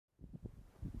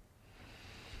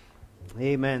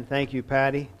Amen. Thank you,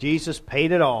 Patty. Jesus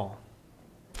paid it all.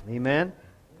 Amen.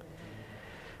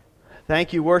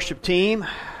 Thank you, worship team.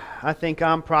 I think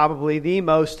I'm probably the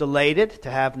most elated to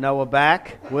have Noah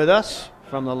back with us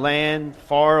from the land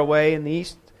far away in the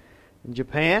east, in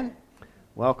Japan.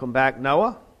 Welcome back,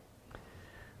 Noah.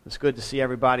 It's good to see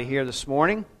everybody here this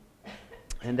morning.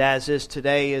 And as is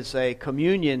today is a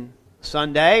communion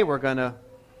Sunday, we're gonna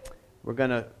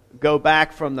go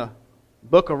back from the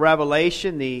book of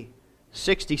Revelation, the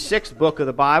 66th book of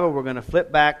the Bible. We're going to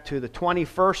flip back to the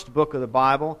 21st book of the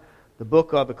Bible, the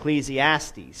book of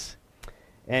Ecclesiastes.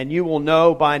 And you will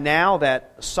know by now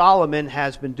that Solomon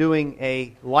has been doing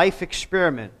a life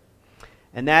experiment.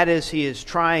 And that is, he is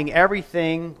trying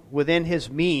everything within his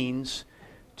means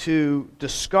to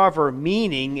discover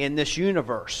meaning in this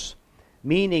universe,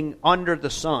 meaning under the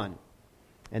sun.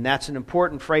 And that's an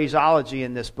important phraseology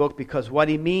in this book, because what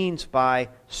he means by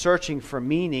searching for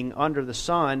meaning under the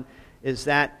sun is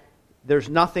that there's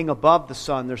nothing above the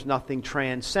sun, there's nothing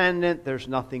transcendent, there's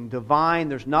nothing divine,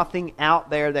 there's nothing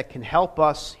out there that can help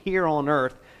us here on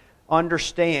earth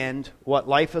understand what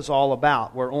life is all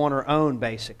about. We're on our own,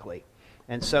 basically.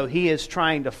 And so he is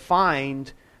trying to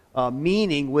find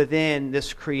meaning within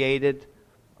this created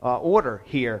order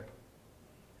here.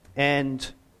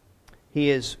 And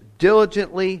he is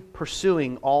diligently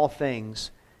pursuing all things.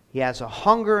 He has a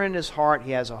hunger in his heart,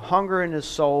 he has a hunger in his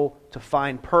soul to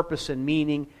find purpose and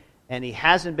meaning, and he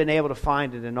hasn't been able to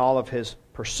find it in all of his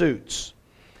pursuits.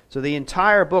 So the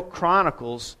entire book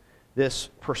chronicles this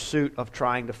pursuit of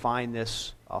trying to find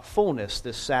this fullness,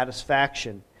 this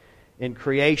satisfaction in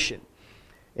creation.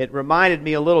 It reminded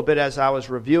me a little bit as I was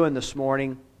reviewing this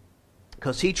morning,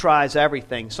 because he tries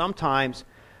everything. Sometimes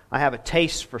I have a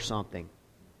taste for something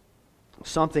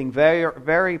very,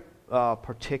 very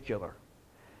particular.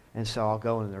 And so I'll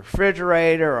go in the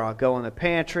refrigerator, or I'll go in the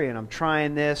pantry, and I'm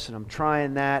trying this and I'm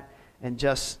trying that, and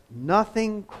just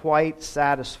nothing quite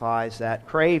satisfies that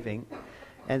craving.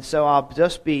 And so I'll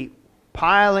just be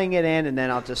piling it in, and then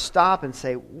I'll just stop and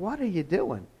say, what are you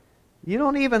doing? You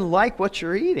don't even like what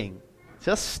you're eating.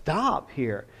 Just stop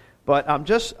here. But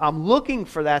I'm looking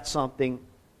for that something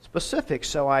specific,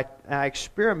 so I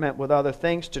experiment with other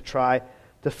things to try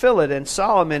to fill it. And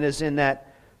Solomon is in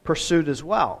that pursuit as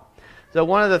well. So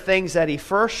one of the things that he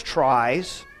first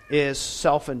tries is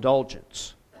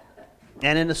self-indulgence.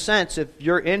 And in a sense, if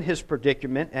you're in his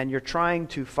predicament and you're trying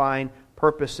to find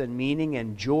purpose and meaning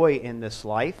and joy in this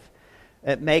life,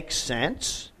 it makes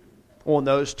sense on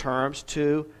those terms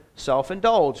to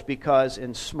self-indulge, because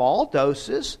in small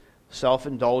doses,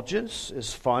 self-indulgence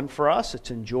is fun for us,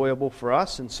 it's enjoyable for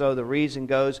us. And so the reason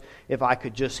goes, if I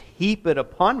could just heap it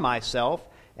upon myself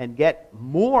and get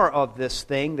more of this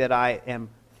thing that I am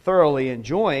thoroughly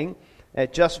enjoying,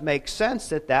 it just makes sense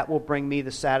that that will bring me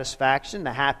the satisfaction,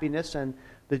 the happiness, and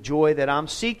the joy that I'm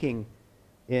seeking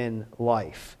in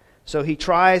life. So he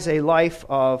tries a life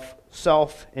of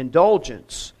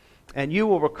self-indulgence. And you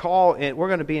will recall, we're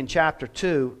going to be in chapter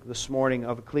 2 this morning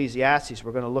of Ecclesiastes.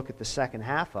 We're going to look at the second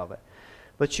half of it.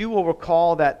 But you will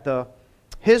recall that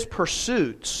his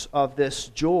pursuits of this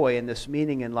joy and this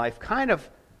meaning in life kind of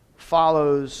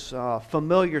follows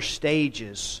familiar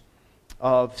stages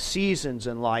of seasons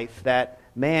in life that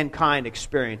mankind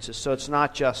experiences. So it's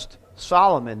not just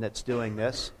Solomon that's doing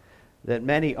this, that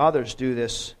many others do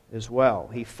this as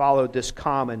well. He followed this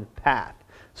common path.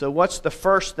 So what's the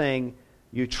first thing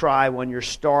you try when you're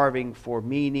starving for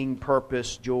meaning,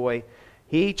 purpose, joy?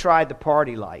 He tried the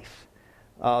party life,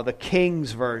 the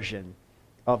king's version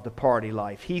of the party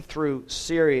life. He threw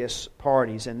serious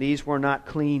parties, and these were not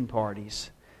clean parties.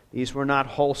 These were not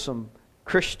wholesome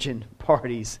Christian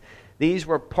parties. These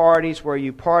were parties where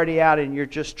you party out and you're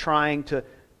just trying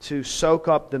to soak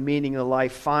up the meaning of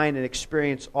life, find and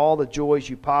experience all the joys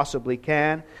you possibly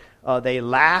can. They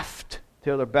laughed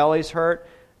till their bellies hurt.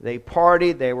 They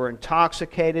partied, they were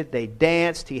intoxicated, they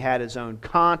danced. He had his own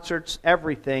concerts,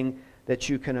 everything that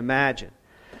you can imagine.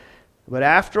 But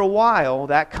after a while,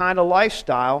 that kind of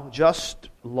lifestyle just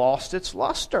lost its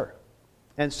luster.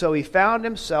 And so he found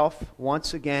himself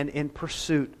once again in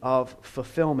pursuit of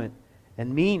fulfillment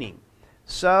and meaning.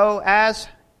 So as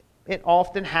it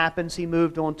often happens, he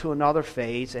moved on to another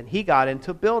phase, and he got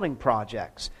into building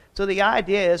projects. So the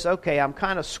idea is, okay, I'm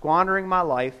kind of squandering my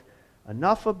life.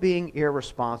 Enough of being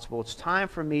irresponsible. It's time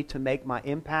for me to make my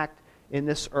impact in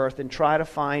this earth and try to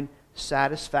find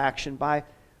satisfaction by,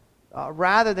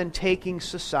 rather than taking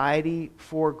society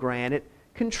for granted,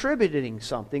 contributing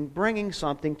something, bringing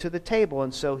something to the table.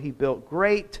 And so he built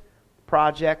great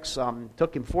projects.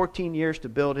 Took him 14 years to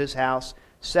build his house,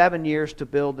 7 years to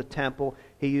build the temple.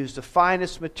 He used the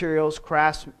finest materials,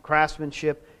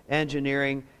 craftsmanship,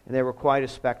 engineering, and they were quite a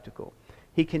spectacle.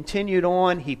 He continued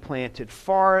on. He planted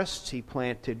forests. He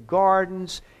planted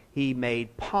gardens. He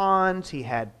made ponds. He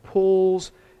had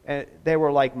pools. They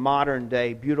were like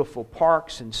modern-day beautiful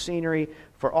parks and scenery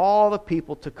for all the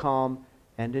people to come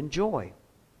and enjoy.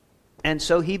 And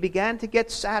so he began to get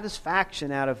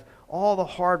satisfaction out of all the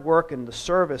hard work and the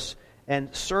service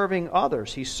and serving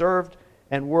others. He served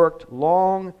and worked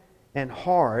long and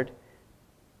hard,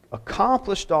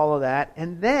 accomplished all of that,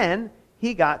 and then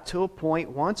he got to a point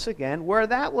once again where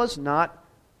that was not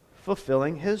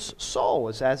fulfilling his soul.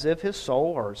 It's as if his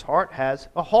soul or his heart has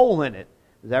a hole in it.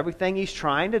 Everything he's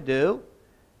trying to do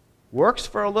works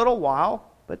for a little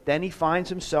while, but then he finds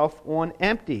himself on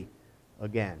empty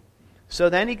again. So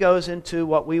then he goes into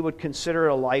what we would consider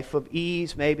a life of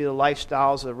ease, maybe the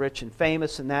lifestyles of the rich and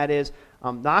famous, and that is,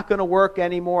 I'm not going to work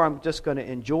anymore. I'm just going to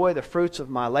enjoy the fruits of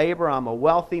my labor. I'm a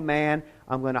wealthy man.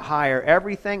 I'm going to hire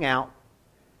everything out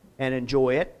and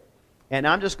enjoy it, and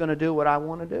I'm just going to do what I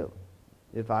want to do.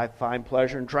 If I find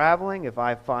pleasure in traveling, if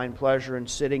I find pleasure in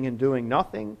sitting and doing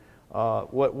nothing,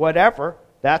 whatever,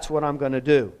 that's what I'm going to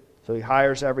do. So he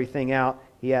hires everything out.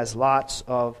 He has lots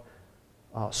of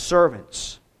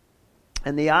servants.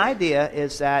 And the idea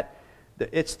is that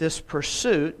it's this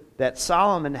pursuit that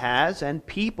Solomon has and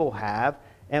people have,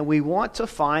 and we want to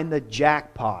find the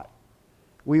jackpot.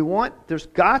 There's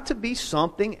got to be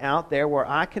something out there where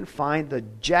I can find the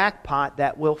jackpot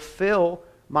that will fill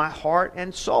my heart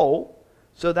and soul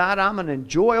so that I'm an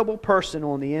enjoyable person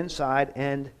on the inside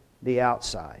and the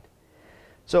outside.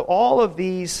 So all of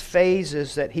these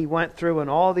phases that he went through and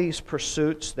all these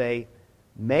pursuits, they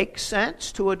make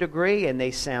sense to a degree and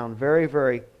they sound very,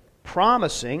 very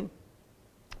promising.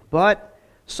 But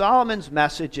Solomon's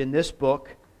message in this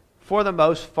book, for the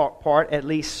most part, at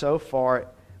least so far,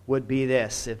 would be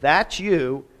this: if that's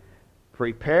you,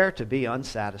 prepare to be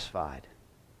unsatisfied.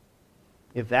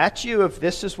 If that's you, if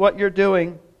this is what you're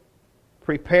doing,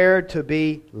 prepare to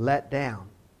be let down.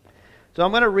 So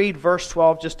I'm going to read verse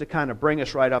 12 just to kind of bring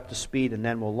us right up to speed, and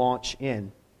then we'll launch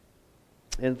in.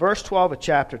 In verse 12 of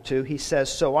chapter 2, he says,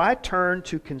 "So I turned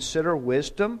to consider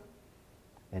wisdom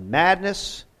and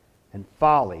madness and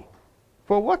folly.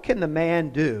 For what can the man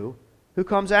do who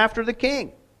comes after the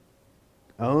king?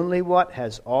 Only what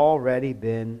has already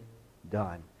been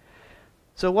done."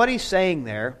 So what he's saying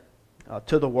there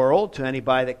to the world, to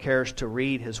anybody that cares to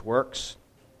read his works,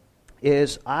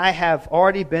 is I have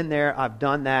already been there, I've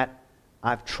done that,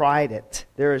 I've tried it.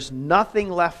 There is nothing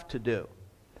left to do.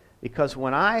 Because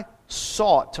when I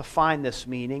sought to find this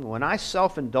meaning, when I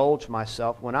self-indulged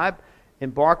myself, when I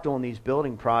embarked on these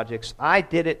building projects, I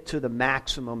did it to the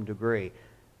maximum degree,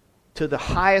 to the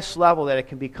highest level that it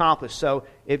can be accomplished. So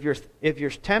if you're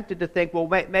tempted to think, well,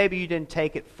 maybe you didn't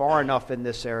take it far enough in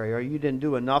this area, or you didn't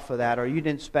do enough of that, or you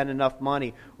didn't spend enough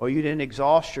money, or you didn't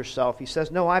exhaust yourself, he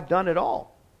says, no, I've done it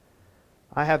all.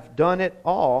 I have done it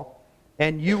all,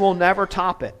 and you will never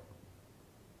top it.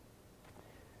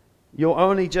 You'll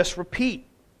only just repeat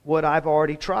what I've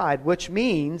already tried, which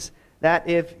means that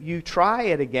if you try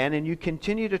it again and you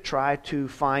continue to try to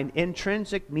find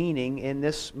intrinsic meaning in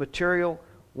this material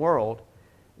world,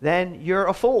 then you're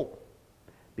a fool,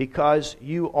 because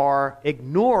you are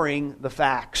ignoring the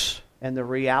facts and the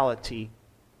reality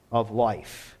of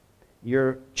life.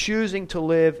 You're choosing to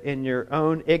live in your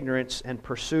own ignorance and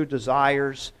pursue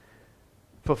desires,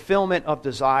 fulfillment of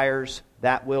desires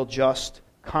that will just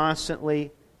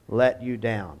constantly let you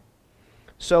down.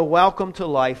 So welcome to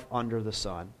life under the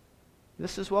sun.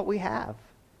 This is what we have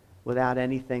without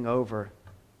anything over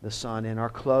the sun. In our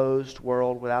closed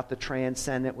world, without the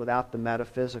transcendent, without the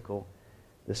metaphysical,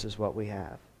 this is what we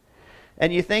have.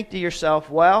 And you think to yourself,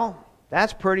 well,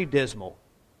 that's pretty dismal.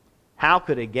 How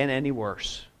could it get any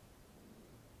worse?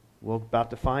 We're about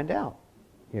to find out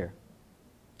here.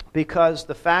 Because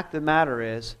the fact of the matter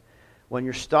is, when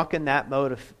you're stuck in that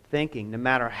mode of thinking, no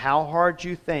matter how hard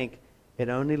you think, it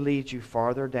only leads you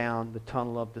farther down the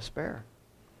tunnel of despair.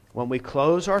 When we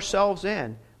close ourselves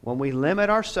in, when we limit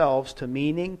ourselves to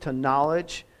meaning, to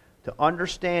knowledge, to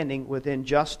understanding within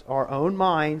just our own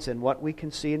minds and what we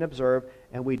can see and observe,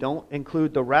 and we don't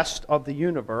include the rest of the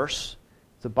universe,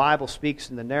 the Bible speaks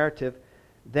in the narrative,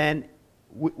 then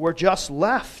we're just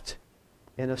left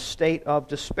in a state of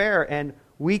despair, and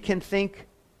we can think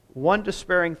one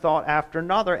despairing thought after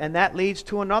another, and that leads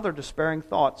to another despairing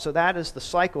thought. So that is the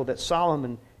cycle that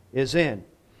Solomon is in.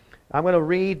 I'm going to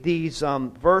read these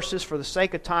verses for the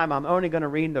sake of time. I'm only going to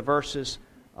read the verses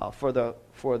for the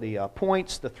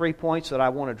points, the 3 points that I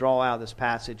want to draw out of this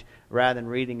passage, rather than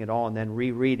reading it all and then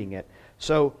rereading it.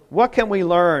 So what can we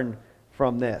learn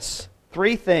from this?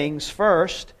 3 things.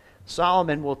 First,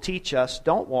 Solomon will teach us,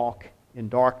 don't walk in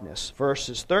darkness.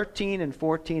 Verses 13 and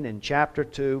 14 in chapter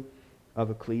 2 of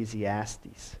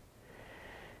Ecclesiastes.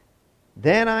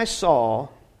 Then I saw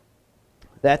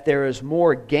that there is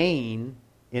more gain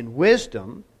in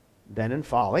wisdom than in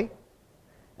folly,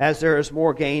 as there is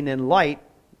more gain in light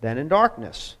than in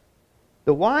darkness.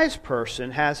 The wise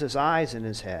person has his eyes in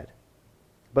his head,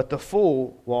 but the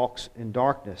fool walks in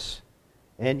darkness.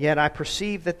 And yet I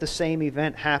perceive that the same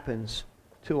event happens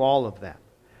to all of them.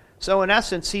 So in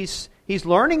essence, he's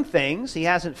learning things. He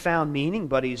hasn't found meaning,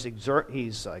 but he's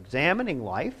examining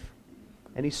life,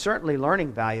 and he's certainly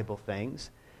learning valuable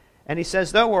things. And he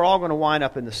says, though we're all going to wind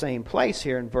up in the same place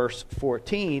here in verse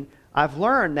 14, I've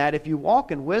learned that if you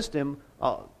walk in wisdom,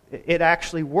 it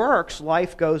actually works.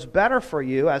 Life goes better for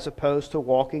you as opposed to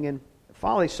walking in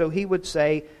folly. So he would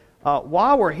say,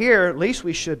 while we're here, at least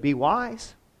we should be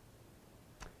wise.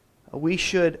 We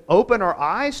should open our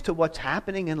eyes to what's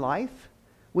happening in life.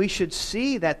 We should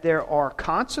see that there are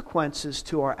consequences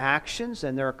to our actions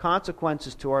and there are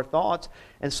consequences to our thoughts.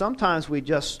 And sometimes we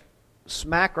just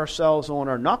smack ourselves on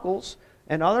our knuckles,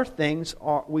 and other things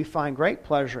we find great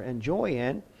pleasure and joy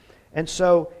in. And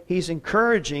so he's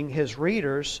encouraging his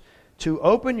readers to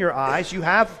open your eyes. You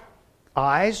have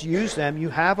eyes, use them. You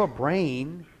have a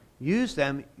brain, use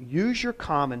them. Use your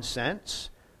common sense,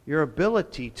 your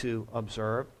ability to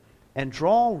observe, and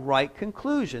draw right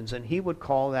conclusions. And he would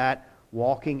call that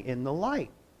walking in the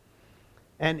light.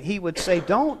 And he would say,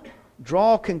 don't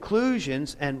draw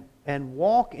conclusions and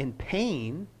walk in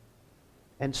pain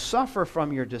and suffer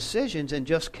from your decisions and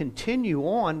just continue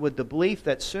on with the belief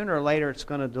that sooner or later it's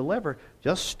going to deliver.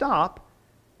 Just stop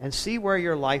and see where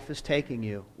your life is taking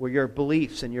you, where your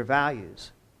beliefs and your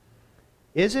values.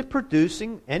 Is it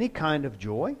producing any kind of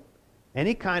joy,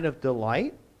 any kind of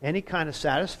delight, any kind of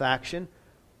satisfaction?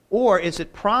 Or is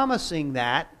it promising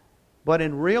that, but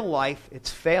in real life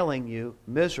it's failing you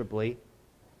miserably,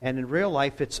 and in real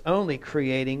life it's only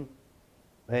creating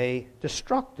a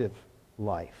destructive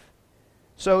life?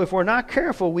 So if we're not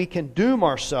careful, we can doom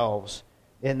ourselves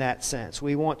in that sense.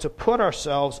 We want to put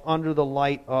ourselves under the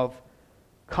light of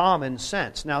common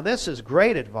sense. Now this is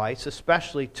great advice,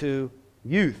 especially to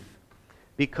youth,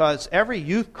 because every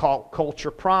youth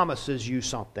culture promises you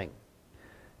something.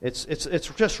 It's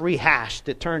just rehashed.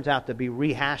 It turns out to be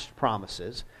rehashed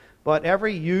promises. But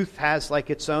every youth has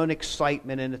like its own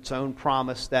excitement and its own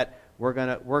promise that we're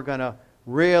gonna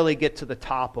really get to the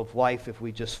top of life if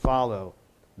we just follow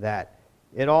that.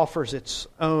 It offers its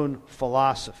own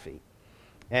philosophy.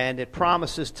 And it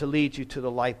promises to lead you to the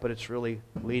light, but it's really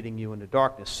leading you into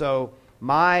darkness. So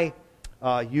my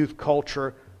youth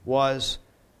culture was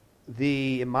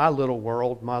in my little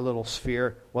world, my little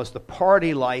sphere, was the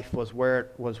party life was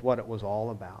what it was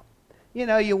all about. You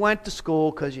know, you went to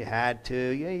school because you had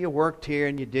to. You worked here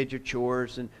and you did your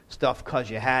chores and stuff because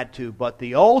you had to. But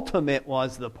the ultimate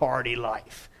was the party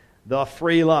life, the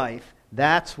free life.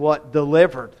 That's what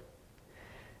delivered.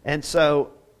 And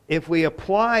so if we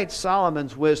applied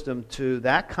Solomon's wisdom to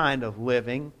that kind of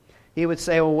living, he would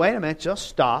say, well, wait a minute, just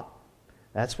stop.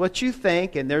 That's what you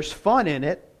think, and there's fun in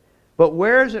it, but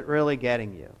where is it really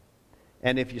getting you?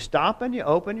 And if you stop and you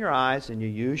open your eyes and you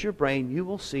use your brain, you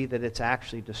will see that it's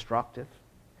actually destructive.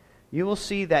 You will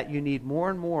see that you need more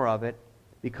and more of it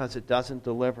because it doesn't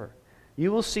deliver.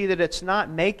 You will see that it's not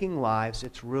making lives,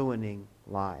 it's ruining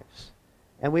lives.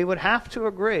 And we would have to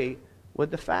agree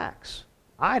with the facts.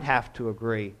 I'd have to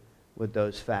agree with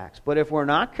those facts. But if we're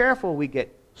not careful, we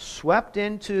get swept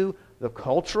into the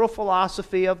cultural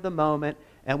philosophy of the moment,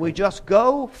 and we just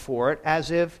go for it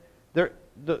as if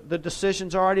the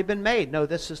decision's already been made. No,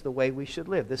 this is the way we should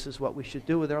live. This is what we should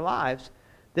do with our lives.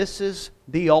 This is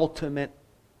the ultimate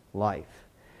life.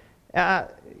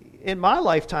 In my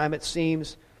lifetime, it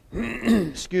seems,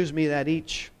 that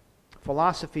each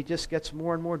philosophy just gets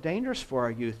more and more dangerous for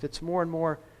our youth. It's more and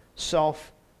more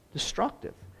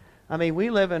self-destructive. I mean,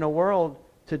 we live in a world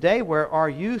today where our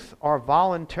youth are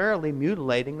voluntarily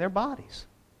mutilating their bodies.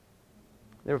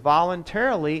 They're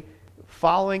voluntarily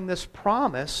following this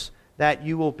promise that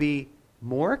you will be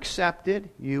more accepted,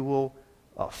 you will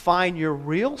find your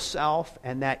real self,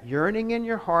 and that yearning in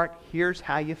your heart, here's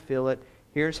how you feel it,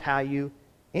 here's how you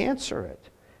answer it.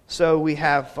 So we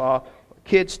have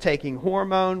kids taking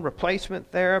hormone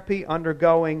replacement therapy,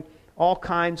 undergoing all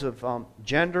kinds of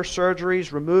gender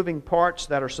surgeries, removing parts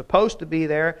that are supposed to be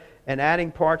there and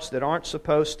adding parts that aren't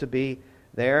supposed to be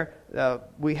there.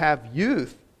 We have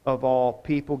youth, of all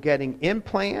people, getting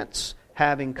implants,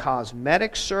 having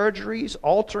cosmetic surgeries,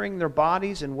 altering their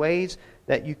bodies in ways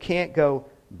that you can't go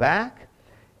back.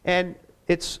 And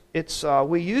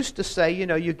we used to say,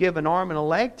 you give an arm and a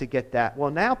leg to get that.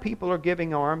 Well, now people are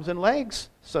giving arms and legs,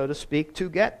 so to speak, to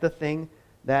get the thing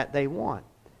that they want.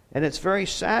 And it's very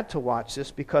sad to watch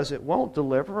this because it won't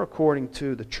deliver according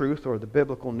to the truth or the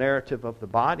biblical narrative of the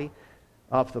body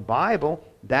of the Bible.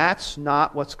 That's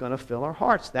not what's going to fill our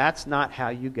hearts. That's not how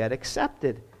you get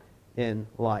accepted in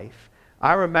life.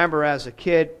 I remember as a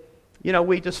kid,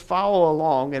 we just follow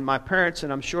along, and my parents,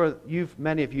 and I'm sure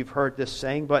many of you have heard this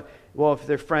saying, but, well, if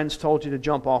their friends told you to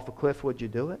jump off a cliff, would you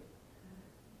do it?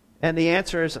 And the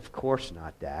answer is, of course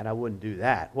not, Dad. I wouldn't do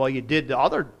that. Well, you did the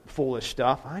other foolish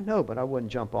stuff. I know, but I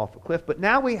wouldn't jump off a cliff. But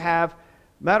now we have,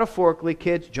 metaphorically,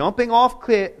 kids jumping off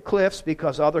cliffs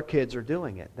because other kids are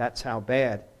doing it. That's how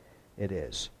bad it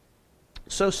is.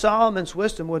 So Solomon's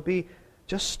wisdom would be,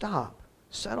 just stop,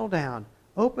 settle down,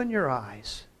 open your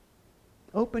eyes,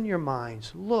 open your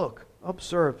minds, look,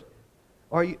 observe.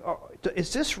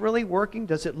 Is this really working?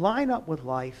 Does it line up with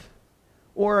life?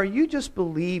 Or are you just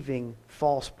believing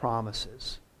false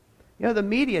promises? The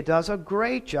media does a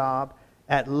great job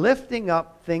at lifting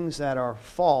up things that are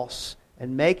false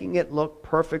and making it look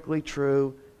perfectly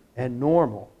true and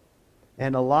normal.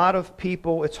 And a lot of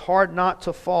people, it's hard not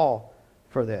to fall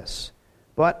for this.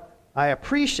 But I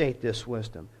appreciate this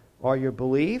wisdom. Are your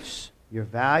beliefs, your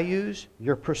values,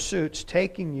 your pursuits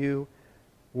taking you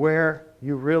where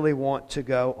you really want to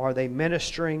go? Are they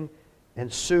ministering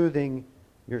and soothing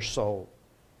your soul?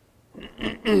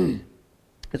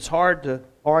 It's hard to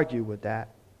argue with that.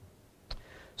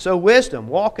 So wisdom,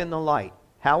 walk in the light.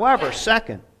 However,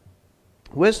 second,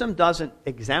 wisdom doesn't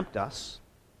exempt us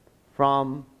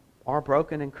from our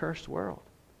broken and cursed world.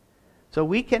 So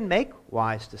we can make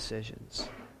wise decisions,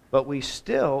 but we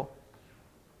still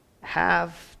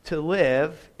have to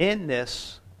live in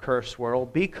this cursed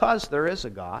world because there is a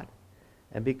God,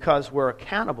 and because we're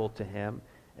accountable to Him,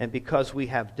 and because we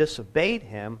have disobeyed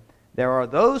Him. There are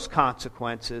those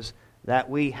consequences that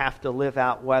we have to live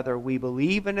out whether we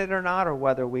believe in it or not, or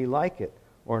whether we like it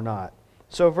or not.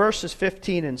 So verses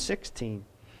 15 and 16.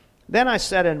 Then I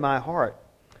said in my heart,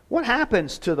 what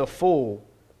happens to the fool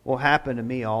will happen to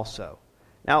me also.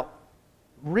 Now,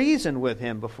 reason with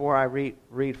him before I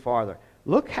read farther.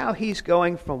 Look how he's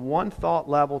going from one thought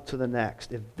level to the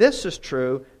next. If this is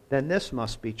true, then this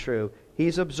must be true.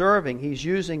 He's observing. He's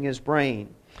using his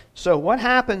brain. So what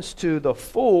happens to the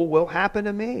fool will happen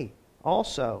to me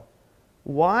also.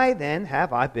 Why then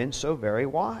have I been so very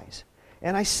wise?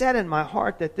 And I said in my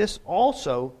heart that this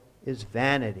also is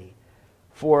vanity.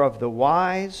 For of the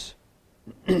wise,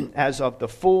 as of the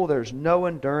fool, there's no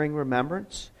enduring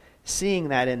remembrance, seeing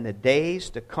that in the days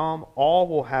to come all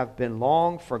will have been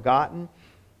long forgotten,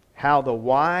 how the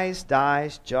wise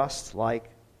dies just like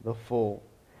the fool.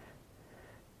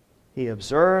 He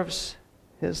observes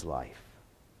his life.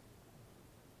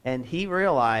 And he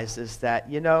realizes that,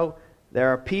 there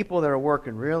are people that are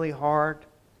working really hard.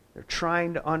 They're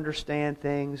trying to understand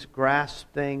things, grasp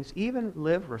things, even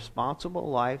live responsible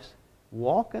lives,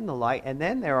 walk in the light. And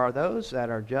then there are those that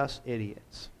are just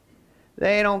idiots.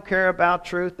 They don't care about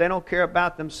truth. They don't care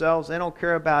about themselves. They don't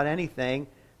care about anything.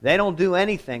 They don't do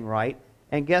anything right.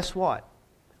 And guess what?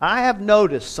 I have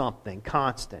noticed something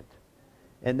constant.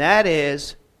 And that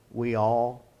is, we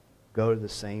all go to the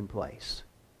same place.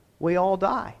 We all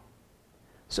die.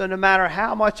 So no matter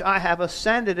how much I have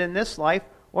ascended in this life,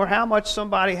 or how much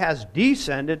somebody has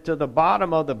descended to the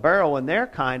bottom of the barrel in their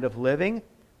kind of living,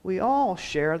 we all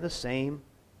share the same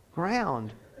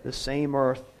ground, the same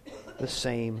earth, the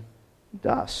same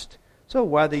dust. So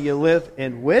whether you live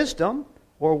in wisdom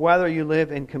or whether you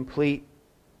live in complete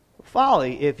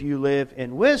folly, if you live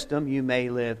in wisdom, you may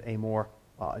live a more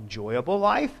enjoyable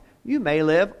life. You may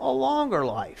live a longer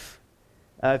life.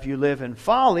 If you live in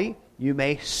folly, you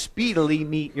may speedily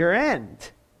meet your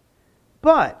end.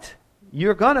 But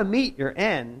you're going to meet your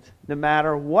end no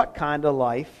matter what kind of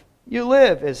life you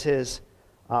live, is his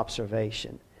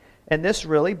observation. And this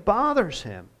really bothers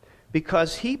him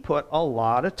because he put a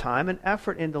lot of time and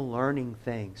effort into learning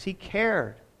things. He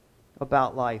cared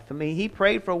about life. I mean, he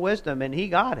prayed for wisdom and he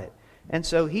got it. And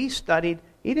so he studied.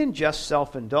 He didn't just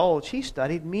self-indulge. He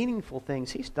studied meaningful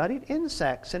things. He studied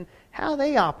insects and how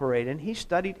they operate. And he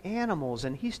studied animals.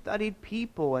 And he studied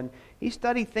people. And he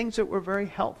studied things that were very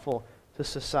helpful to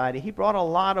society. He brought a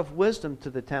lot of wisdom to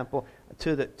the temple,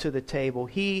 to the table.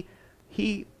 He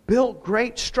built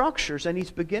great structures. And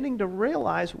he's beginning to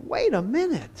realize, wait a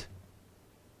minute.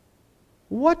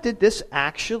 What did this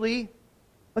actually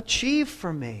achieve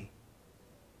for me?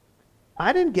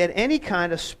 I didn't get any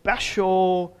kind of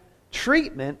special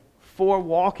treatment for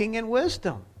walking in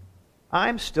wisdom.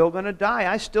 I'm still going to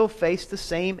die. I still face the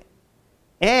same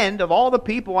and of all the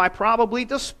people I probably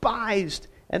despised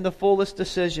and the foolish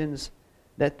decisions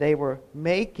that they were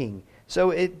making. So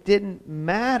it didn't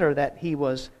matter that he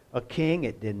was a king.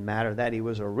 It didn't matter that he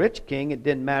was a rich king. It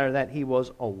didn't matter that he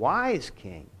was a wise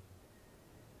king.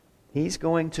 He's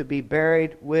going to be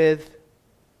buried with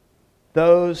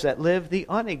those that live the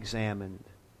unexamined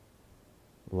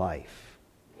life.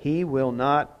 He will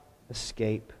not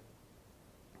escape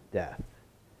death.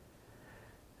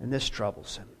 And this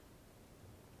troubles him.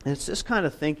 And it's this kind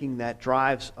of thinking that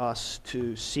drives us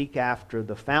to seek after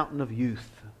the fountain of youth.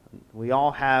 We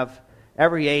all have,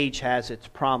 every age has its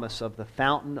promise of the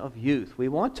fountain of youth. We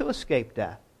want to escape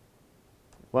death.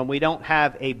 When we don't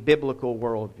have a biblical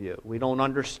worldview, we don't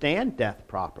understand death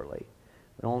properly.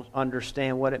 We don't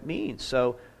understand what it means.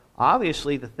 So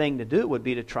obviously the thing to do would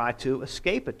be to try to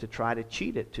escape it, to try to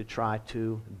cheat it, to try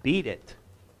to beat it.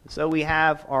 So we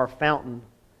have our fountain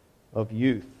of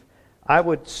youth. I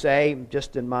would say,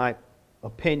 just in my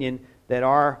opinion, that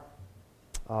our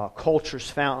culture's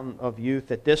fountain of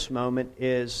youth at this moment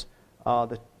is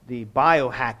the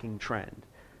biohacking trend.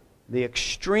 The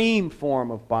extreme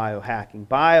form of biohacking.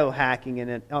 Biohacking in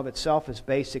and of itself is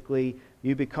basically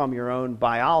you become your own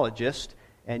biologist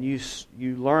and you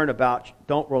learn about,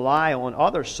 don't rely on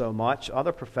others so much,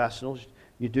 other professionals.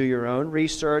 You do your own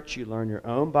research, you learn your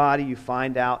own body, you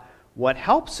find out what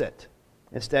helps it.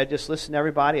 Instead, just listen to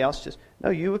everybody else.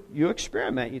 You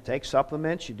experiment. You take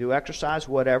supplements, you do exercise,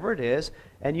 whatever it is,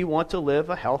 and you want to live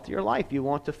a healthier life. You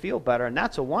want to feel better, and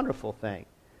that's a wonderful thing.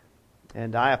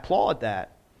 And I applaud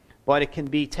that. But it can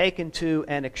be taken to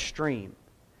an extreme.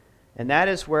 And that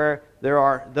is where there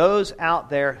are those out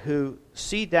there who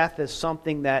see death as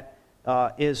something that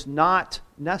is not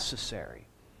necessary.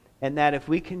 And that if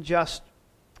we can just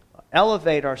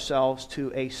elevate ourselves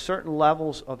to a certain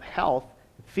levels of health,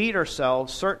 feed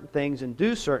ourselves certain things and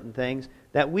do certain things,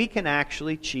 that we can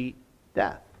actually cheat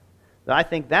death. But I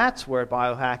think that's where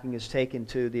biohacking is taken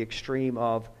to the extreme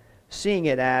of seeing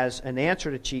it as an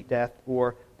answer to cheat death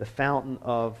or the fountain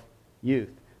of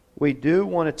youth. We do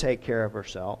want to take care of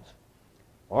ourselves.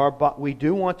 We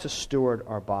do want to steward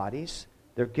our bodies.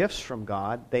 They're gifts from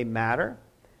God. They matter.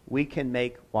 We can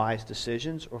make wise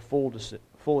decisions or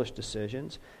foolish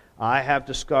decisions. I have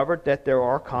discovered that there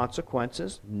are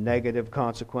consequences, negative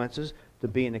consequences, to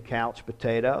being a couch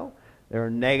potato. There are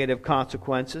negative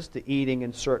consequences to eating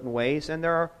in certain ways, and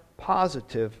there are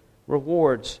positive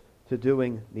rewards to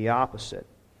doing the opposite.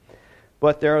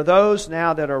 But there are those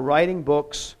now that are writing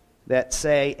books that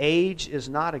say age is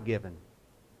not a given,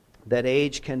 that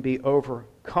age can be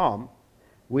overcome.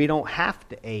 We don't have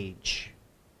to age.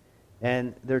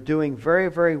 And they're doing very,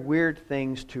 very weird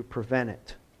things to prevent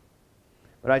it.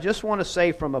 But I just want to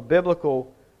say from a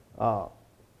biblical,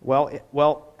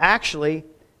 actually,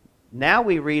 now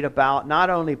we read about not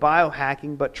only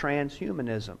biohacking, but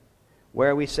transhumanism,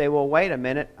 where we say, well, wait a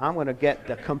minute, I'm going to get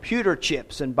the computer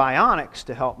chips and bionics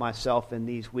to help myself in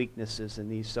these weaknesses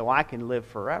and these, so I can live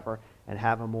forever and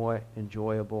have a more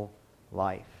enjoyable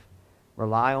life.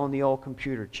 Rely on the old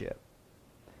computer chip.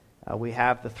 We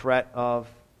have the threat of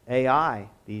AI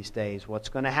these days. What's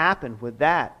going to happen with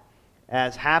that?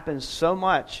 As happens so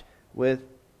much with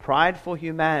prideful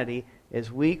humanity, is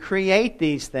we create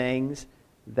these things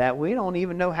that we don't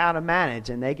even know how to manage,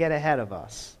 and they get ahead of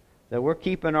us. So we're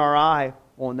keeping our eye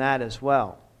on that as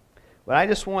well. But I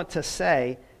just want to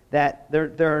say that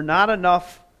there are not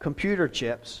enough computer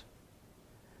chips.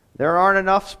 There aren't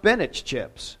enough spinach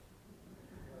chips.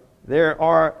 There's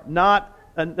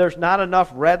not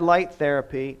enough red light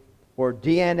therapy or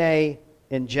DNA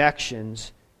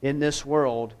injections in this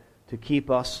world to keep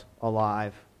us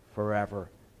alive forever,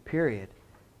 period.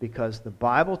 Because the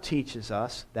Bible teaches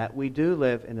us that we do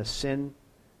live in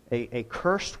a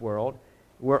cursed world.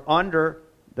 We're under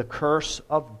the curse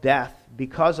of death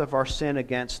because of our sin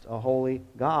against a holy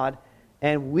God,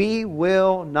 and we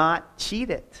will not cheat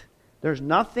it. There's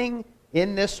nothing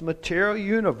in this material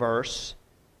universe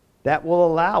that will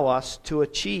allow us to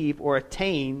achieve or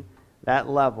attain that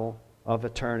level of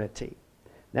eternity.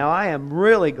 Now, I am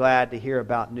really glad to hear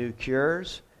about new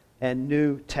cures and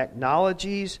new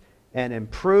technologies and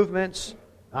improvements.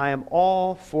 I am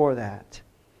all for that.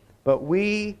 But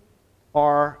we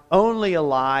are only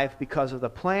alive because of the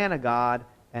plan of God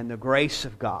and the grace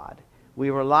of God.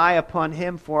 We rely upon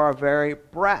Him for our very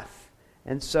breath.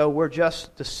 And so we're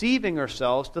just deceiving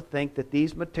ourselves to think that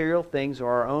these material things or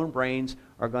our own brains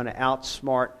are going to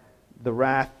outsmart the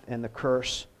wrath and the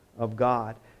curse of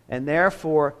God. And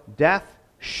therefore, death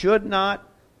should not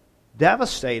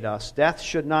devastate us. Death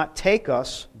should not take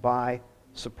us by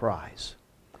surprise.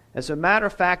 As a matter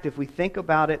of fact, if we think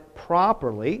about it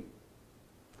properly,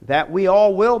 that we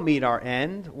all will meet our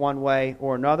end one way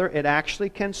or another. It actually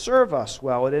can serve us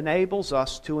well. It enables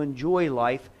us to enjoy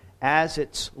life as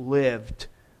it's lived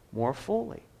more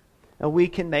fully. And we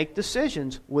can make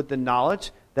decisions with the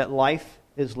knowledge that life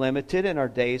is limited and our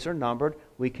days are numbered.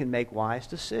 We can make wise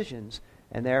decisions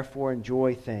and therefore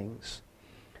enjoy things.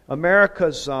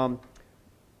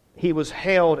 He was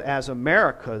hailed as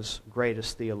America's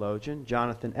greatest theologian,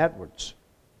 Jonathan Edwards.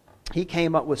 He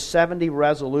came up with 70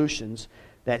 resolutions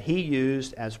that he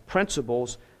used as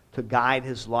principles to guide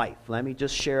his life. Let me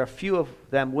just share a few of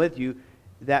them with you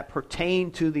that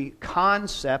pertain to the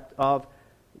concept of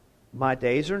my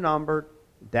days are numbered,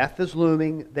 death is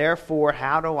looming, therefore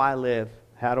how do I live?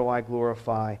 How do I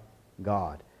glorify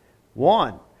God?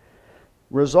 1,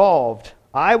 resolved,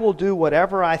 I will do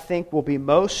whatever I think will be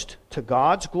most to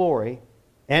God's glory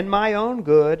and my own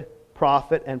good,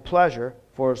 profit, and pleasure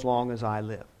for as long as I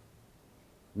live.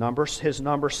 His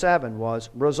number 7 was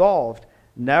resolved,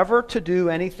 never to do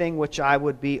anything which I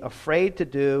would be afraid to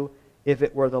do if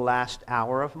it were the last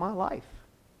hour of my life.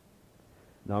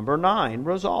 Number 9,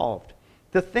 resolved,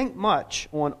 to think much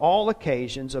on all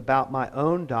occasions about my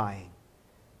own dying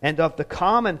and of the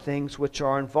common things which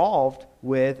are involved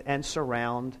with and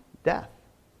surround death.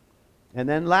 And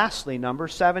then lastly, number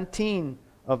 17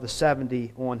 of the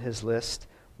 70 on his list,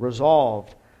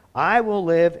 resolved, I will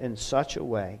live in such a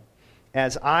way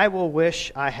as I will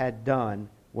wish I had done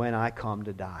when I come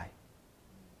to die.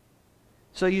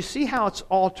 So you see how it's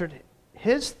altered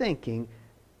his thinking.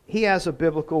 He has a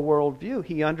biblical worldview.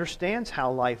 He understands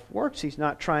how life works. He's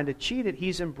not trying to cheat it.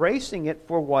 He's embracing it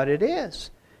for what it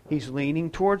is. He's leaning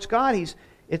towards God.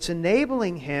 It's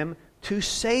enabling him to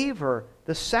savor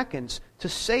the seconds, to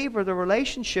savor the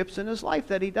relationships in his life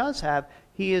that he does have.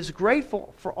 He is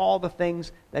grateful for all the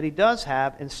things that he does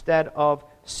have instead of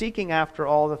seeking after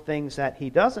all the things that he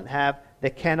doesn't have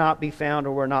that cannot be found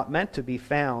or were not meant to be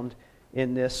found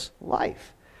in this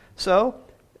life. So,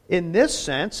 in this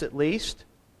sense, at least,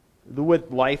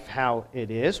 with life how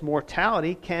it is,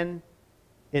 mortality can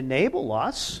enable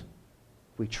us,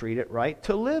 if we treat it right,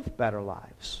 to live better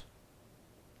lives.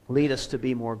 Lead us to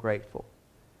be more grateful.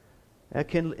 It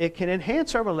can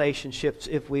enhance our relationships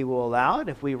if we will allow it,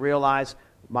 if we realize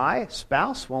my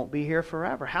spouse won't be here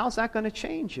forever. How's that going to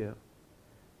change you?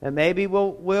 And maybe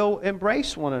we'll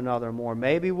embrace one another more.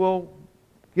 Maybe we'll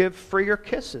give freer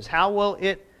kisses. How will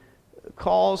it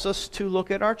cause us to look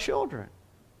at our children?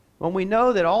 When we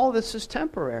know that all this is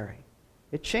temporary,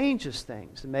 it changes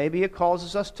things. And maybe it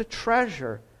causes us to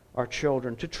treasure our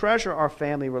children, to treasure our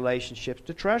family relationships,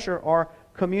 to treasure our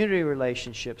community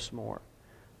relationships more,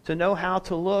 to know how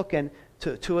to look and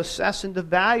to assess and to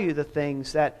value the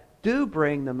things that do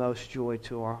bring the most joy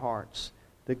to our hearts,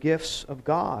 the gifts of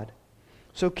God.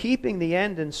 So keeping the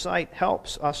end in sight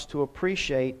helps us to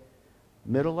appreciate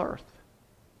Middle Earth.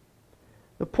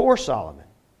 The poor Solomon.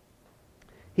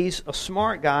 He's a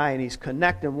smart guy and he's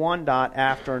connecting one dot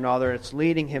after another. It's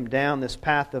leading him down this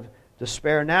path of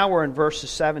despair. Now we're in verses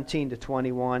 17 to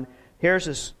 21.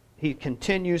 He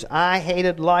continues, I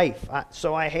hated life.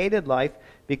 So I hated life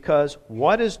because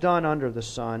what is done under the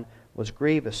sun was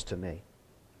grievous to me.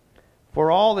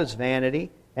 For all is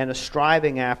vanity and a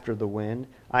striving after the wind.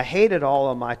 I hated all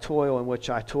of my toil in which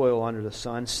I toil under the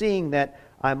sun, seeing that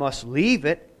I must leave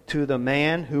it to the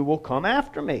man who will come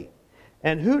after me.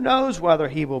 And who knows whether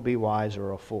he will be wise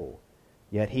or a fool?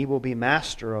 Yet he will be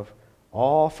master of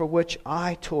all for which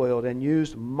I toiled and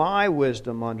used my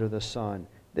wisdom under the sun.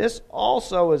 This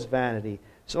also is vanity.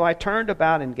 So I turned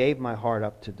about and gave my heart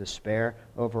up to despair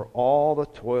over all the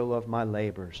toil of my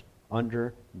labors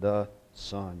under the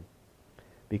sun.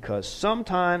 Because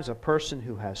sometimes a person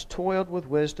who has toiled with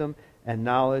wisdom and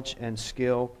knowledge and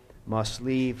skill must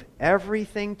leave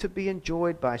everything to be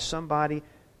enjoyed by someone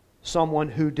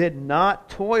who did not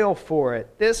toil for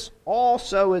it. This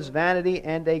also is vanity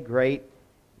and a great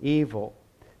evil.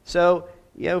 So,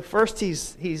 first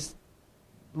he's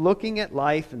looking at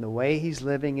life and the way he's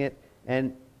living it,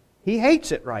 and he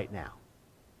hates it right now.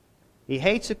 He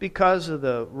hates it because of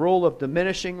the rule of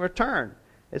diminishing return.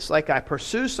 It's like I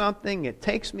pursue something, it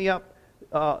takes me up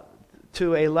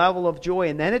to a level of joy,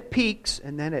 and then it peaks,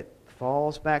 and then it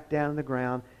falls back down to the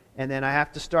ground, and then I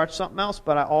have to start something else.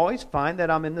 But I always find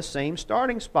that I'm in the same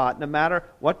starting spot. No matter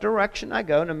what direction I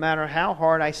go, no matter how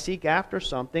hard I seek after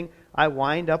something, I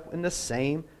wind up in the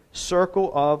same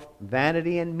circle of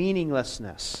vanity and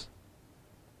meaninglessness.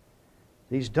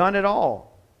 He's done it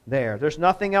all there. There's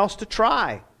nothing else to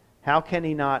try. How can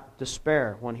he not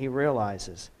despair when he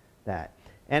realizes that?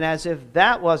 And as if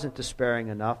that wasn't despairing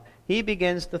enough, he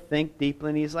begins to think deeply,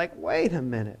 and he's like, wait a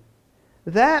minute.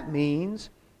 That means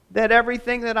that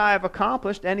everything that I have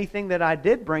accomplished, anything that I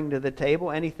did bring to the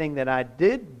table, anything that I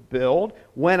did build,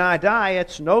 when I die,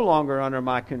 it's no longer under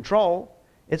my control.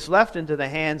 It's left into the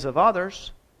hands of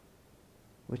others,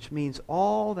 which means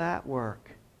all that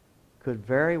work could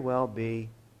very well be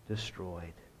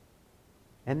destroyed.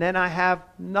 And then I have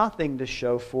nothing to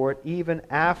show for it even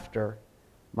after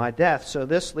my death. So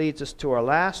this leads us to our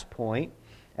last point.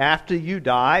 After you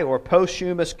die, or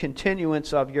posthumous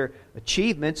continuance of your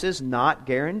achievements is not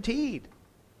guaranteed.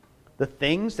 The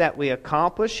things that we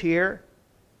accomplish here,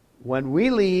 when we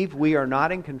leave, we are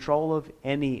not in control of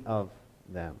any of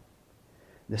them.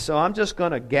 So I'm just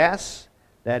going to guess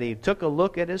that he took a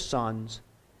look at his sons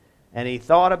and he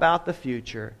thought about the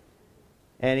future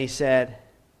and he said,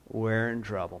 we're in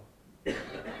trouble.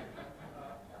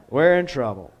 We're in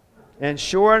trouble. And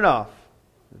sure enough,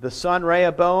 the son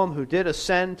Rehoboam, who did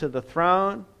ascend to the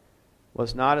throne,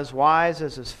 was not as wise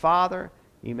as his father.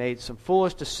 He made some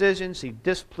foolish decisions. He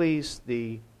displeased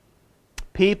the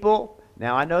people.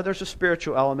 Now, I know there's a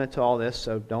spiritual element to all this,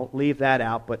 so don't leave that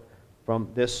out. But from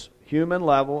this human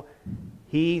level,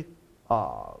 he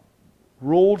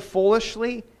ruled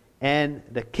foolishly, and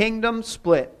the kingdom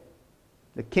split.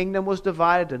 The kingdom was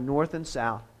divided to north and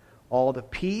south. All the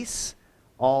peace,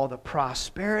 all the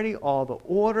prosperity, all the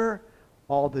order,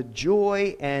 all the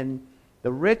joy and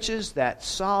the riches that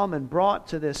Solomon brought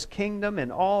to this kingdom and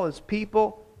all his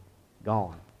people,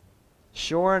 gone.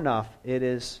 Sure enough, it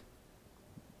is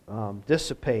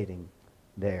dissipating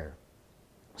there.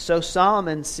 So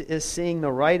Solomon is seeing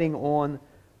the writing on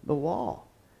the wall.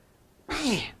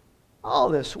 Man, all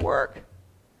this work,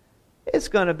 it's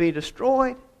going to be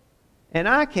destroyed, and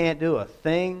I can't do a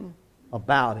thing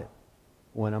about it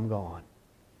when I'm gone.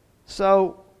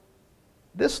 So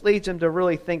this leads him to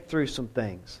really think through some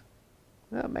things.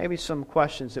 Maybe some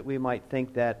questions that we might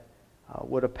think that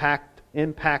would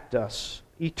impact us.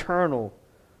 Eternal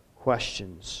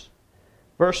questions.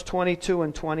 Verse 22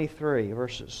 and 23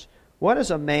 verses. What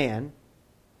is a man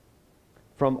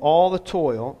from all the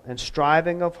toil and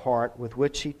striving of heart with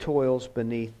which he toils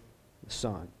beneath the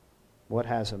sun? What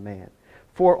has a man?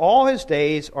 For all his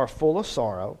days are full of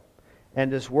sorrow,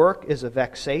 and his work is a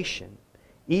vexation.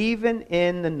 Even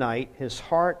in the night his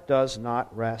heart does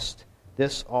not rest.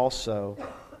 This also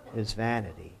is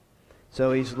vanity.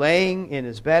 So he's laying in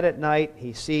his bed at night.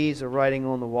 He sees the writing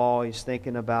on the wall. He's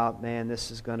thinking about, man,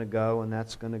 this is going to go and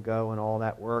that's going to go and all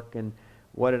that work. And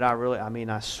what did I really...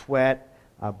 I sweat.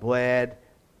 I bled.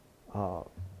 I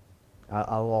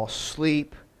lost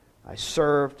sleep. I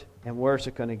served. And where's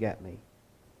it going to get me?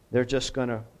 They're just going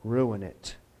to ruin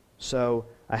it. So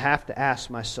I have to ask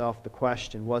myself the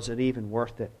question, was it even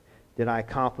worth it? Did I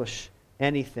accomplish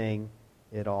anything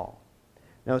at all?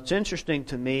 Now, it's interesting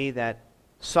to me that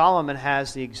Solomon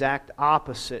has the exact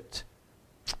opposite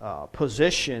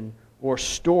position or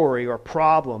story or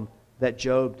problem that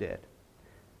Job did.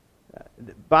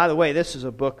 By the way, this is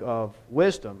a book of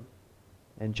wisdom,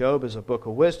 and Job is a book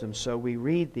of wisdom, so we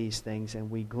read these things and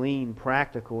we glean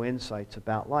practical insights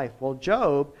about life. Well,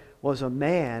 Job was a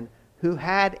man who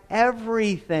had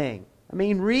everything.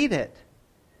 Read it.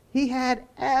 He had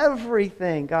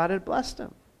everything. God had blessed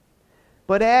him.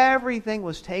 But everything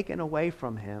was taken away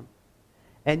from him.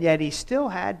 And yet he still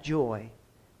had joy,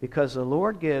 because the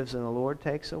Lord gives and the Lord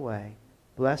takes away.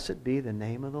 Blessed be the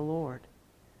name of the Lord.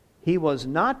 He was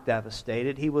not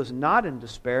devastated. He was not in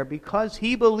despair, because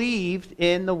he believed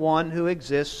in the one who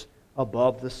exists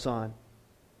above the sun.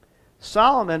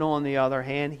 Solomon, on the other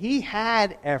hand, he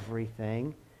had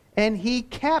everything, and he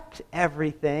kept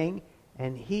everything,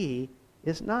 and he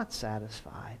is not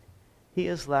satisfied. He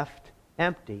is left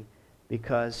empty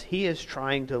because he is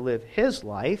trying to live his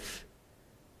life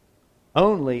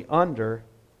only under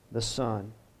the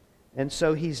sun. And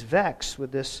so he's vexed with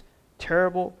this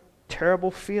terrible,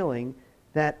 terrible feeling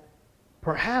that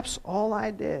perhaps all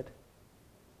I did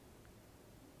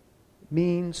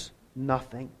means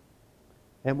nothing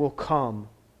and will come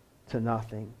to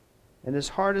nothing. And his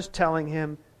heart is telling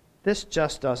him, this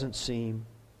just doesn't seem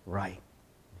right.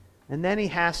 And then he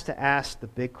has to ask the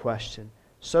big question,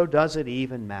 so does it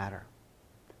even matter?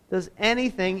 Does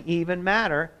anything even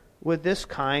matter with this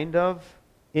kind of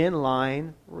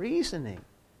inline reasoning?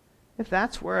 If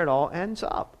that's where it all ends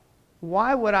up,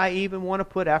 why would I even want to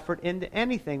put effort into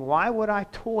anything? Why would I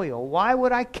toil? Why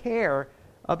would I care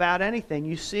about anything?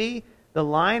 You see the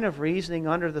line of reasoning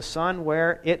under the sun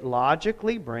where it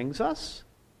logically brings us?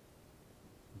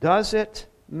 Does it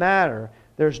matter?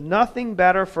 There's nothing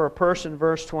better for a person,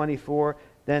 verse 24,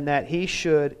 than that he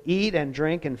should eat and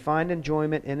drink and find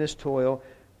enjoyment in his toil.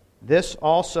 This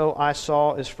also I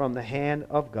saw is from the hand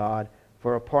of God,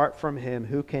 for apart from him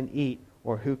who can eat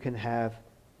or who can have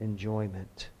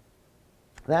enjoyment.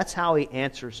 That's how he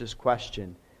answers his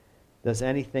question. Does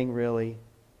anything really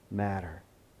matter?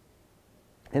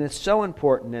 And it's so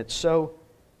important, it's so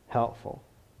helpful.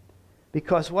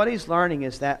 Because what he's learning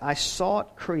is that I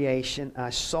sought creation, I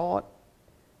sought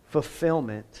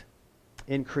fulfillment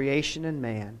in creation and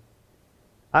man.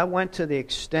 I went to the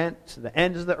extent, to the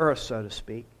ends of the earth, so to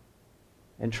speak,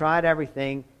 and tried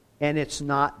everything, and it's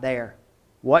not there.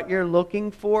 What you're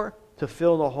looking for to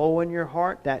fill the hole in your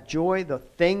heart, that joy, the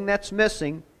thing that's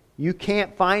missing, you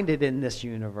can't find it in this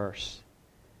universe.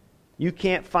 You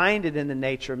can't find it in the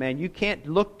nature of man. You can't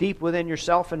look deep within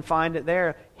yourself and find it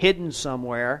there, hidden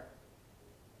somewhere.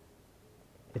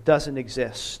 It doesn't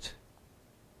exist.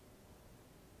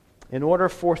 In order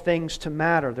for things to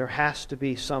matter, there has to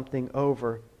be something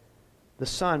over the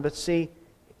sun. But see,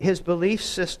 his belief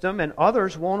system and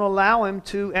others won't allow him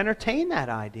to entertain that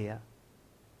idea.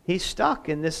 He's stuck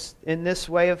in this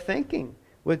way of thinking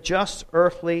with just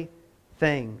earthly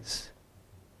things.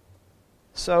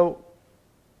 So,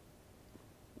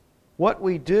 what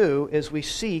we do is we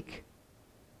seek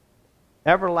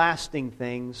everlasting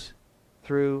things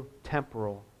through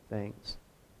temporal things.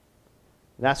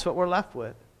 That's what we're left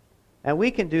with. And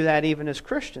we can do that even as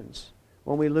Christians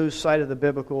when we lose sight of the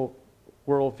biblical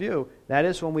worldview. That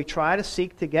is when we try to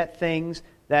seek to get things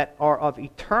that are of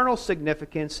eternal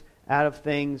significance out of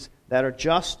things that are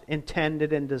just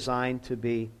intended and designed to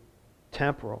be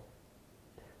temporal.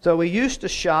 So we used to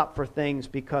shop for things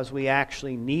because we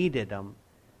actually needed them.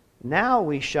 Now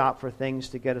we shop for things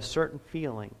to get a certain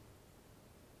feeling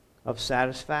of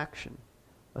satisfaction,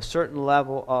 a certain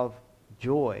level of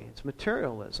joy. It's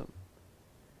materialism.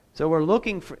 So we're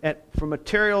looking for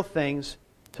material things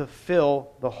to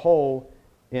fill the hole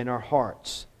in our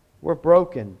hearts. We're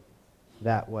broken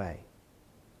that way.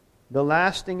 The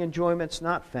lasting enjoyment's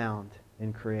not found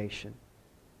in creation.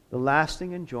 The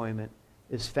lasting enjoyment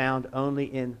is found only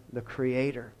in the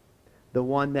Creator, the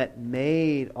one that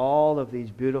made all of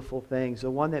these beautiful things,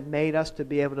 the one that made us to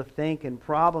be able to think and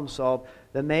problem solve,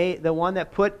 the one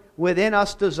that put within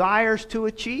us desires to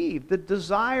achieve, the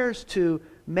desires to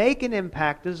make an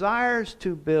impact, desires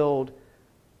to build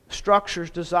structures,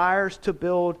 desires to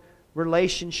build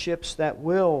relationships that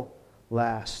will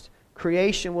last.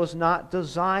 Creation was not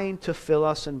designed to fill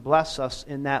us and bless us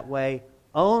in that way.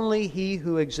 Only He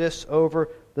who exists over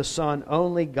the sun,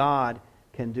 only God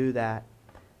can do that.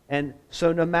 And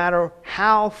so no matter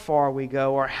how far we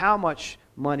go or how much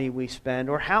money we spend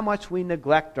or how much we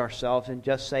neglect ourselves and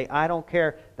just say, I don't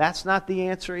care, that's not the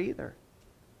answer either.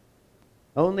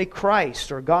 Only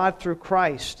Christ, or God through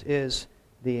Christ, is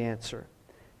the answer.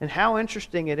 And how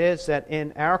interesting it is that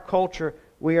in our culture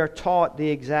we are taught the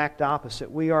exact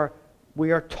opposite. We are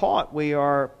taught, we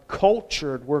are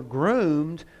cultured, we're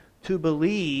groomed to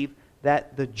believe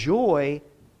that the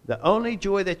only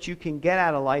joy that you can get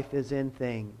out of life is in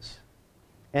things.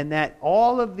 And that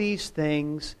all of these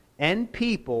things and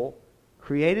people,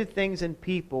 created things and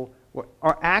people,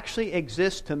 are actually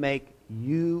exist to make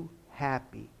you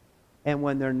happy. And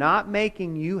when they're not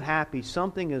making you happy,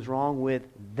 something is wrong with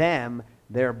them.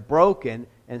 They're broken,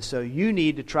 and so you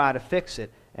need to try to fix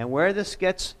it. And where this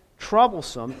gets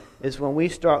troublesome is when we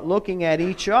start looking at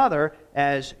each other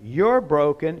as you're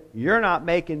broken, you're not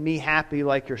making me happy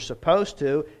like you're supposed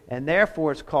to, and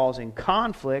therefore it's causing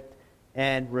conflict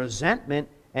and resentment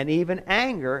and even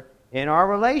anger in our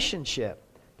relationship.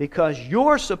 Because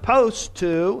you're supposed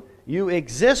to, you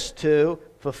exist to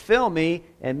fulfill me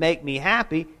and make me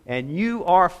happy, and you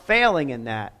are failing in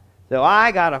that. So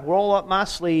I got to roll up my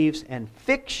sleeves and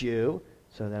fix you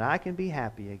so that I can be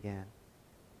happy again.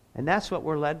 And that's what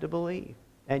we're led to believe.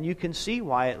 And you can see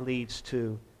why it leads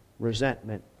to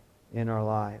resentment in our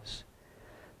lives.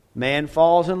 Man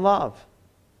falls in love.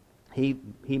 He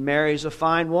marries a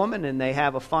fine woman and they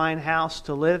have a fine house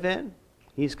to live in.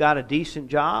 He's got a decent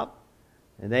job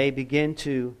and they begin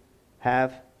to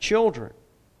have children.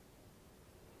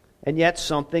 And yet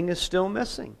something is still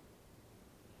missing.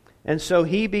 And so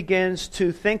he begins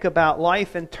to think about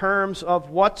life in terms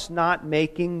of what's not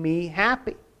making me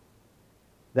happy.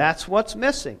 That's what's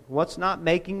missing. What's not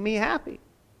making me happy?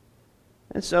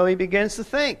 And so he begins to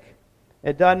think.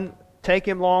 It doesn't take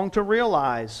him long to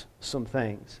realize some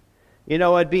things. You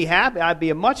know, I'd be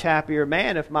a much happier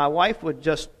man if my wife would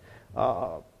just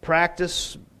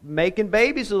practice making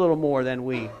babies a little more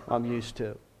than I'm used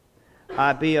to.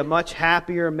 I'd be a much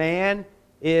happier man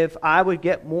if I would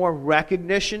get more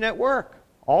recognition at work.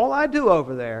 All I do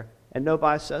over there, and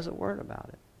nobody says a word about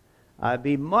it. I'd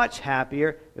be much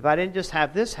happier if I didn't just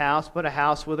have this house, but a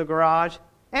house with a garage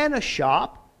and a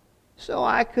shop, so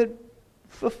I could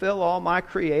fulfill all my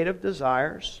creative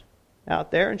desires out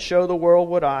there and show the world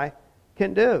what I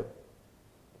can do.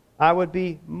 I would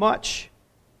be much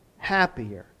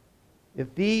happier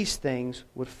if these things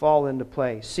would fall into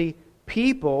place. See,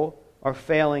 people are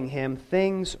failing him.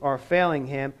 Things are failing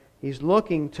him. He's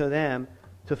looking to them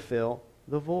to fill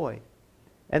the void.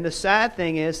 And the sad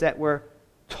thing is that we're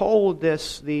told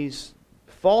these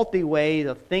faulty ways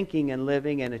of thinking and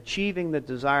living and achieving the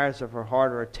desires of our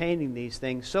heart or attaining these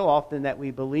things so often that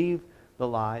we believe the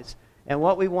lies. And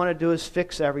what we want to do is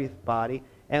fix everybody.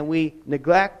 And we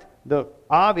neglect the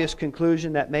obvious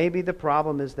conclusion that maybe the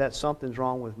problem is that something's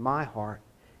wrong with my heart.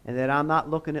 And that I'm not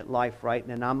looking at life right.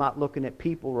 And I'm not looking at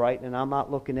people right. And I'm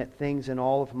not looking at things and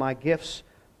all of my gifts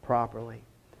properly.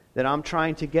 That I'm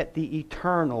trying to get the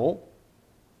eternal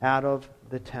out of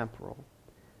the temporal.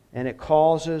 And it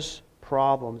causes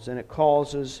problems. And it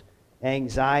causes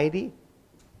anxiety.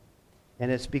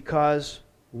 And it's because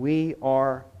we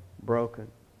are broken.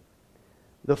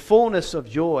 The fullness of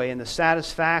joy and the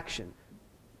satisfaction.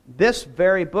 This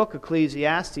very book,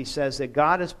 Ecclesiastes, says that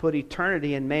God has put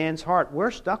eternity in man's heart.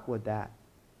 We're stuck with that.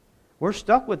 We're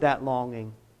stuck with that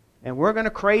longing. And we're going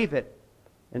to crave it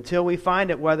until we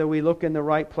find it, whether we look in the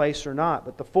right place or not.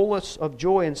 But the fullness of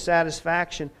joy and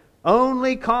satisfaction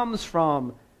only comes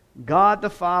from God the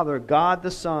Father, God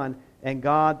the Son, and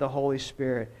God the Holy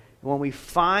Spirit. And when we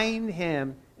find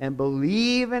Him and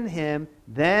believe in Him,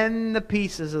 then the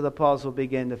pieces of the puzzle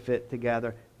begin to fit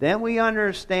together. Then we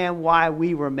understand why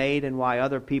we were made and why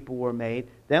other people were made.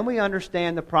 Then we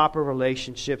understand the proper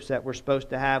relationships that we're supposed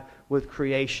to have with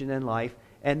creation and life.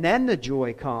 And then the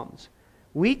joy comes.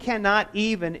 We cannot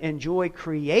even enjoy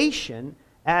creation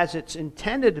as it's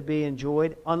intended to be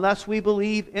enjoyed unless we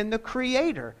believe in the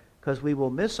Creator, because we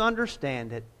will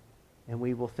misunderstand it and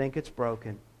we will think it's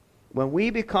broken. When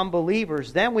we become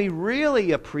believers, then we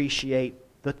really appreciate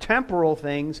the temporal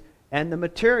things and the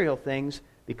material things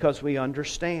because we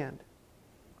understand.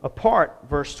 Apart,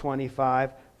 verse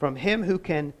 25, from him who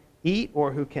can eat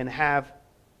or who can have,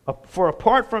 for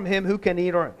apart from him who can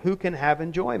eat or who can have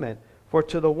enjoyment. For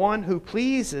to the one who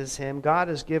pleases him, God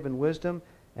has given wisdom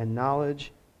and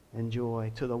knowledge and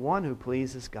joy. To the one who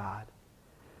pleases God.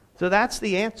 So that's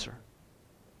the answer.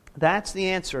 That's the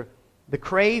answer. The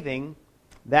craving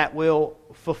that will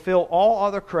fulfill all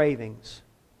other cravings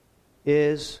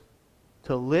is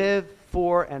to live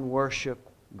for and worship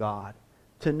God.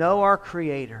 To know our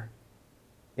Creator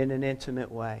in an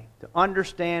intimate way. To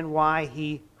understand why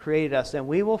He created us. And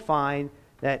we will find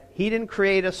that He didn't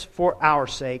create us for our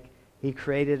sake. He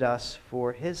created us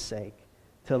for His sake.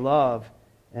 To love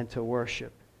and to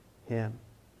worship Him.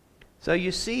 So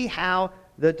you see how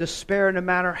the despair, no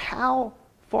matter how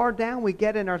far down we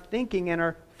get in our thinking and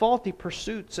our faulty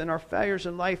pursuits and our failures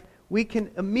in life, we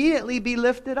can immediately be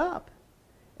lifted up.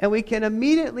 And we can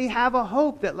immediately have a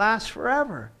hope that lasts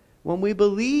forever when we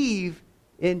believe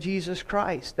in Jesus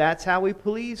Christ. That's how we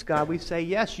please God. We say,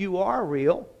 yes, you are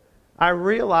real. I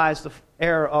realize the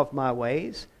error of my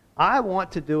ways. I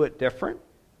want to do it different.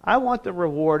 I want the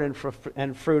reward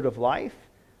and fruit of life.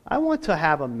 I want to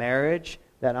have a marriage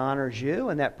that honors you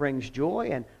and that brings joy.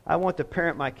 And I want to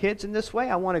parent my kids in this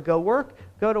way. I want to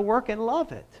go to work and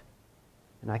love it.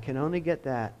 And I can only get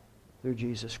that through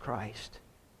Jesus Christ.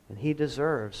 And He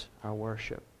deserves our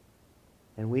worship.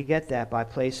 And we get that by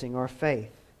placing our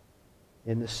faith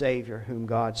in the Savior whom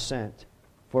God sent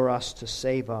for us to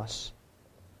save us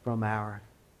from our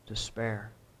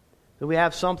despair. So we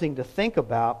have something to think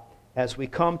about as we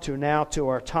come to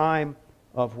our time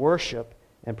of worship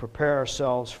and prepare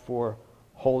ourselves for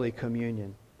Holy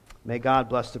Communion. May God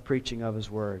bless the preaching of His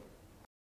Word.